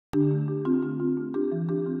Day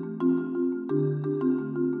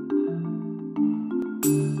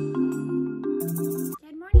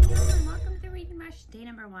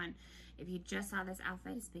number 1. If you just saw this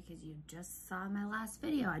outfit, it's because you just saw my last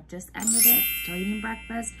video. I just ended it, still eating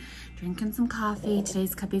breakfast, drinking some coffee.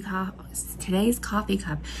 Today's coffee cup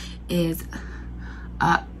is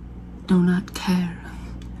do not care.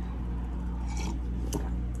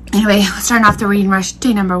 Anyway, starting off the reading rush,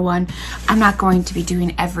 day number 1. I'm not going to be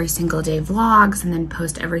doing every single day vlogs and then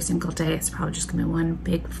post every single day. It's probably just gonna be one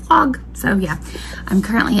big vlog. So yeah, I'm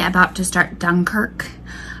currently about to start Dunkirk.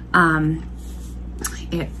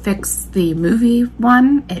 It fits the movie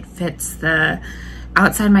one, it fits the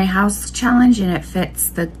outside my house challenge, and it fits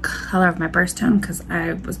the color of my birthstone because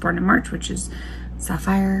I was born in March, which is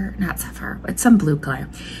sapphire, not sapphire, it's some blue color.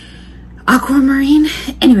 Aquamarine.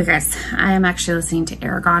 Anyway guys, I am actually listening to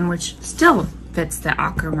Aragon, which still fits the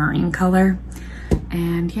aquamarine color.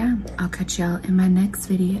 And yeah, I'll catch y'all in my next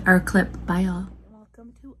video or clip. Bye y'all.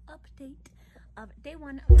 Welcome to update of day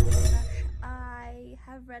 1 of the reading rush. I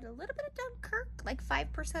have read a little bit of Dunkirk, like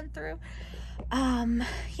 5% through.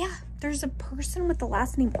 Yeah, there's a person with the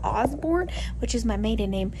last name Osborn, which is my maiden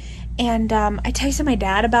name, and I texted my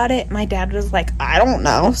dad about it. My dad was like, I don't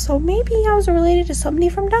know, so maybe I was related to somebody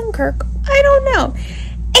from Dunkirk. I don't know.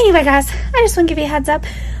 Anyway guys, I just want to give you a heads up.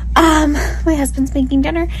 My husband's making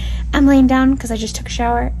dinner. I'm laying down because I just took a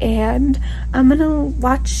shower, and I'm gonna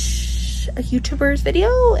watch a YouTuber's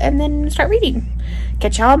video and then start reading.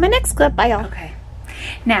 Catch y'all in my next clip. Bye y'all. Okay,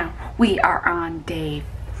 now we are on day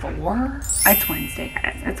 4. It's Wednesday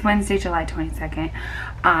guys, it's Wednesday, July 22nd.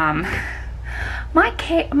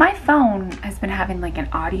 My phone has been having like an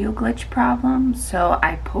audio glitch problem, so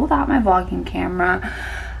I pulled out my vlogging camera.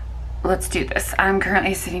 Let's do this. I'm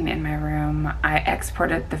currently sitting in my room. I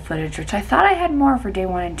exported the footage, which I thought I had more for day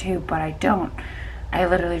 1 and 2, but I don't. I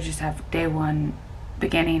literally just have day 1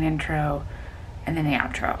 beginning intro and then the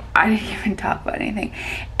outro. I didn't even talk about anything.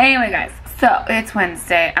 Anyway guys, so it's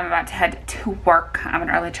Wednesday. I'm about to head to work. I'm an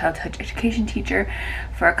early childhood education teacher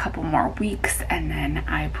for a couple more weeks, and then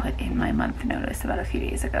I put in my month notice about a few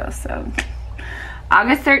days ago. So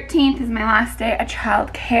August 13th is my last day at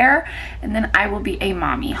child care, and then I will be a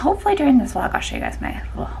mommy. Hopefully during this vlog I'll show you guys my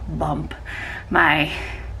little bump, my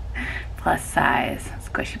plus size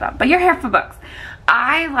squishy bump. But you're here for books.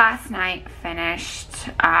 I last night finished,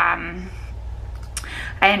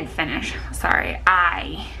 I didn't finish, sorry.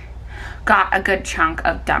 I got a good chunk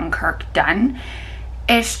of Dunkirk done.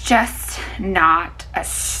 It's just not a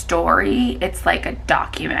story, it's like a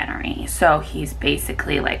documentary. So he's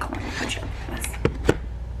basically like, hold on, let me put you on this.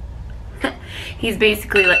 He's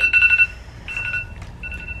basically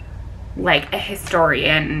like a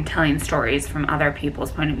historian telling stories from other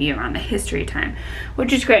people's point of view around the history time,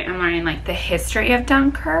 which is great. I'm learning like the history of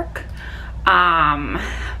Dunkirk,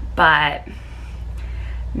 but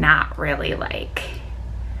not really like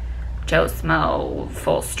Joe Smo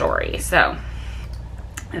full story. So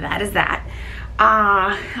that is that.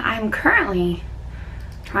 I'm currently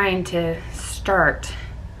trying to start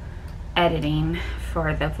editing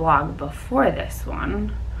for the vlog before this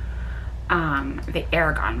one, the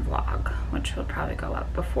Aragon vlog, which will probably go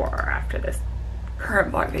up before or after this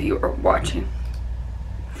current vlog that you are watching.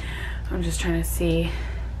 I'm just trying to see.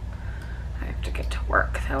 I have to get to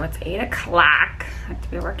work, so it's 8 o'clock. I have to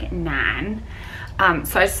be working at 9.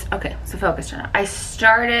 Okay, so focus on it. I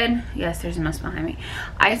started, yes, there's a mouse behind me.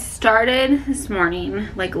 I started this morning,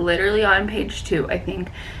 like literally on page 2, I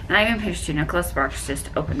think. Not even page 2, Nicholas Sparks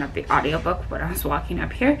just opened up the audiobook when I was walking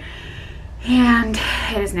up here. And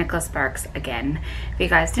it is Nicholas Sparks again. If you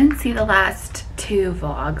guys didn't see the last 2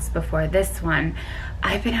 vlogs before this one,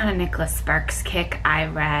 I've been on a Nicholas Sparks kick. I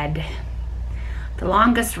read The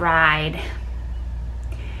Longest Ride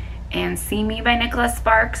and See Me by Nicholas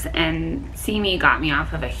Sparks, and See Me got me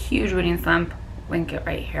off of a huge reading slump. Link it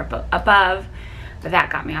right here above, but that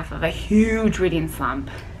got me off of a huge reading slump.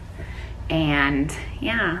 And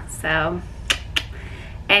yeah, so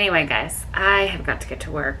anyway guys, I have got to get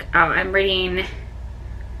to work. I'm reading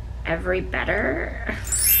Every Breath,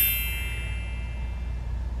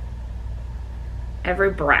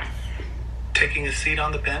 Taking a Seat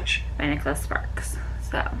on the Bench by Nicholas Sparks.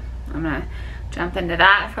 So I'm gonna jump into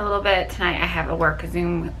that for a little bit. Tonight I have a work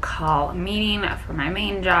Zoom call meeting for my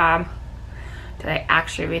main job. Did I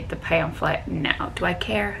actually read the pamphlet? No. Do I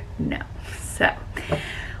care? No. So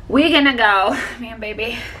we're gonna go, me and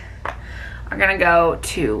baby are gonna go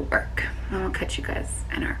to work. I'll catch you guys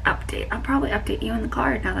in our update. I'll probably update you in the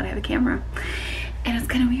car now that I have a camera. And it's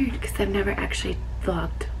kind of weird because I've never actually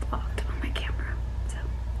vlogged on my camera. So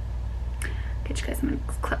catch you guys in my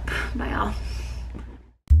next clip. Bye all.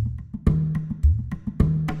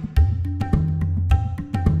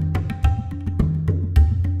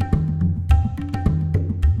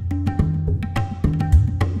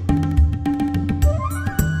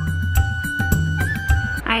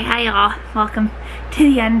 Hi y'all, welcome to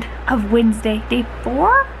the end of Wednesday, day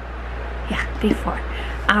 4? Yeah, day 4.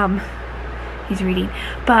 He's reading,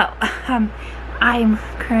 but I'm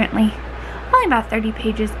currently only about 30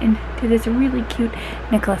 pages into this really cute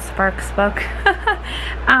Nicholas Sparks book.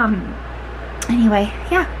 Anyway,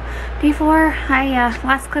 yeah, day 4.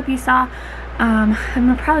 Last clip you saw, I'm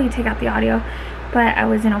gonna probably take out the audio, but I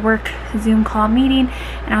was in a work Zoom call meeting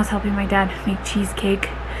and I was helping my dad make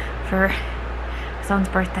cheesecake for his son's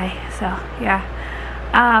birthday. So yeah.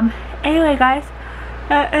 Anyway guys,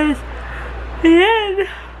 that is the end.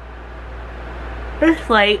 It's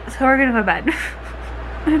late, so we're gonna go to bed.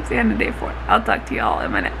 It's the end of day 4. I'll talk to y'all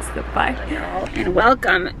in my next clip. Bye. And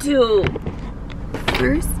welcome to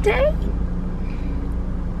Thursday?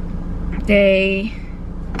 Day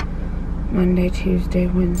Monday, Tuesday,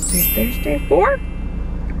 Wednesday, Thursday, 4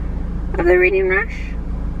 of the reading rush.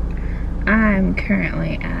 I'm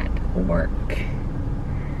currently at work,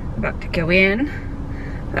 about to go in,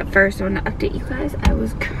 but first I want to update you guys. I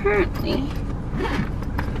was currently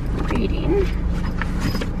reading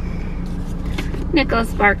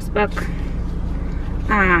Nicholas Sparks' book.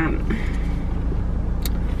 I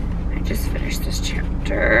just finished this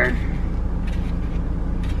chapter.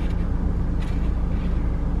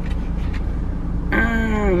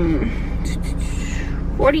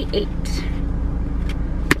 48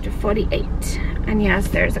 to 48, and yes,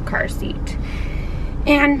 there's a car seat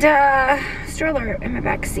and stroller in my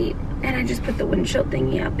back seat, and I just put the windshield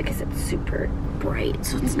thingy up because it's super bright,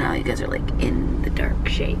 so it's now you guys are like in the dark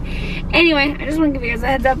shade. Anyway, I just want to give you guys a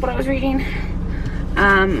heads up what I was reading.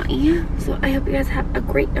 Yeah, so I hope you guys have a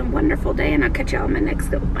great and wonderful day, and I'll catch y'all in my next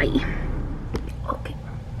video. Bye. Okay,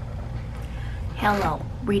 hello,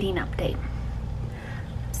 reading update.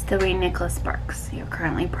 Still reading Nicholas Sparks. You're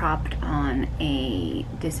currently propped on a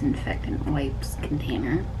disinfectant wipes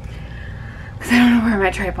container because I don't know where my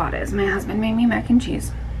tripod is. My husband made me mac and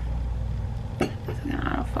cheese. It's gonna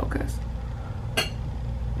out of focus.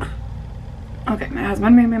 Okay, my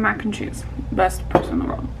husband made me mac and cheese. Best person in the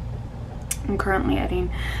world. I'm currently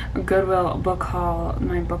editing a Goodwill book haul,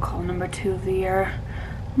 my book haul number 2 of the year.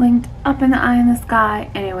 Linked up in the eye in the sky.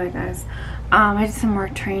 Anyway, guys, I did some more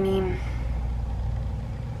training.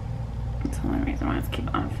 That's the only reason why I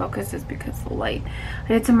keep on focus is because of the light. I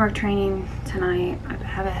did some more training tonight. I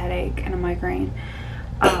have a headache and a migraine.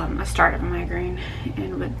 I started a migraine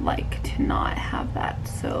and would like to not have that.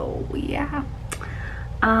 So yeah.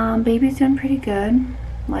 Baby's doing pretty good.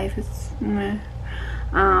 Life is meh.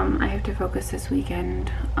 I have to focus this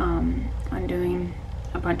weekend on doing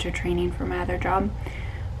a bunch of training for my other job.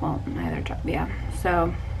 Well, my other job, yeah.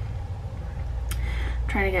 So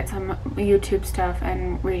trying to get some YouTube stuff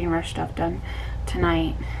and reading rush stuff done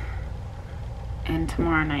tonight and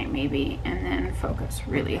tomorrow night maybe, and then focus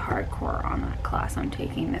really hardcore on that class I'm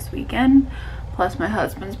taking this weekend, plus my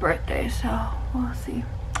husband's birthday, so we'll see.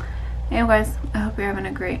 Anyways, I hope you're having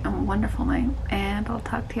a great and wonderful night, and I'll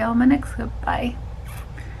talk to y'all in my next clip. Bye.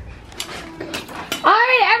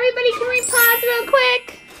 Alright, everybody can we pause real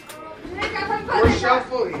quick? We're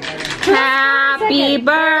shuffling. Happy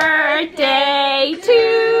birthday to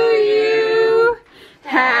you.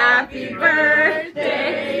 Happy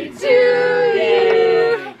birthday to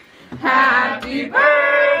you. Happy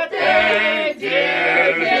birthday,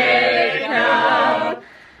 dear Jacob.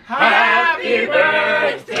 Happy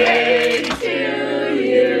birthday to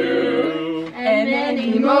you. And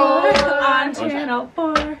many more on Channel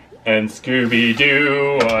 4. And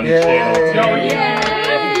Scooby-Doo on Channel 2.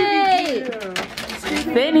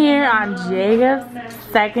 Been here on Jacob's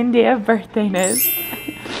second day of birthdayness.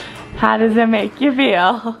 How does it make you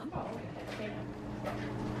feel?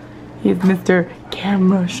 He's Mr.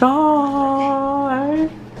 Camera Shy.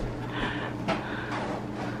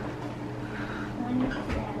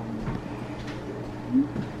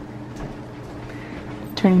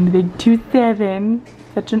 Turning the big 27.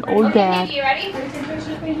 Such an old dad. You ready?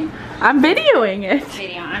 I'm videoing it.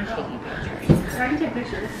 Video, I'm taking pictures. I can take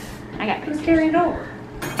pictures. I got pictures. Let's carry it over.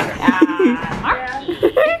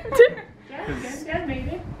 Dad made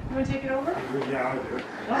it. You want to take it over? Yeah, I'll do it.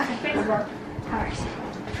 Okay, thanks, Mark. Alright.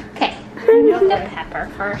 Okay. Milk the pepper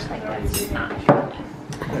first, like that's not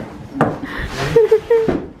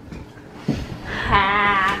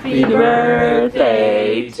Happy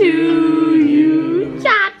birthday to you.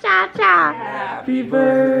 Cha cha cha. Happy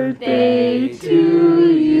birthday to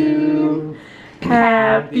you.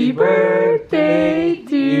 Happy birthday,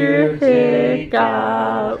 dear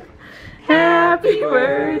Jacob. Happy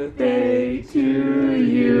birthday to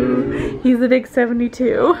you. He's a big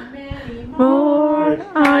 72. More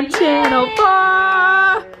on Channel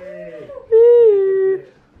 4.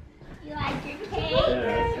 You like your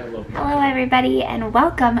cake? Hello everybody and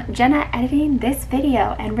welcome. Jenna editing this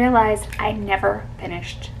video and realized I never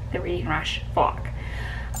finished the Reading Rush vlog.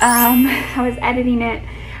 I was editing it.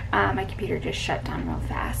 My computer just shut down real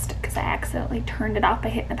fast because I accidentally turned it off by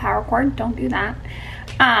hitting the power cord. Don't do that.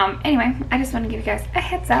 Anyway, I just want to give you guys a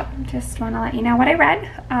heads up. Just want to let you know what I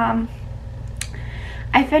read.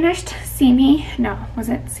 I finished See Me. No, was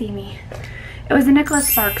it See Me? It was a Nicholas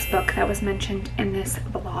Sparks book that was mentioned in this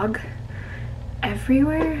vlog.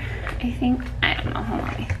 Everywhere, I think. I don't know. Hold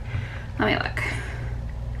on. Let me look.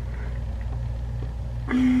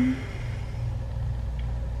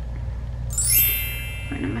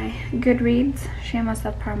 One of my Goodreads. Shameless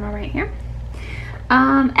self-promo right here.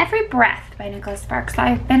 Every Breath by Nicholas Sparks. So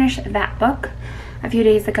I finished that book a few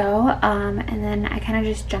days ago, and then I kind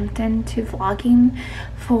of just jumped into vlogging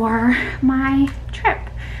for my trip.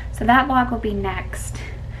 So that vlog will be next,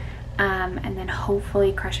 and then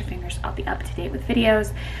hopefully, cross your fingers, I'll be up to date with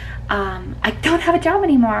videos. I don't have a job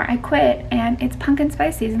anymore. I quit, and it's pumpkin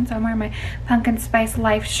spice season, so I'm wearing my pumpkin spice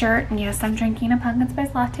life shirt, and yes, I'm drinking a pumpkin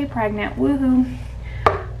spice latte pregnant. Woohoo!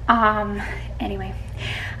 Anyway,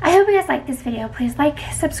 I hope you guys like this video. Please like,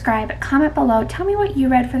 subscribe, comment below. Tell me what you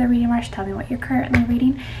read for the Reading Rush. Tell me what you're currently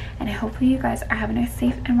reading. And I hope you guys are having a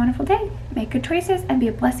safe and wonderful day. Make good choices and be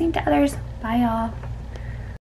a blessing to others. Bye, y'all.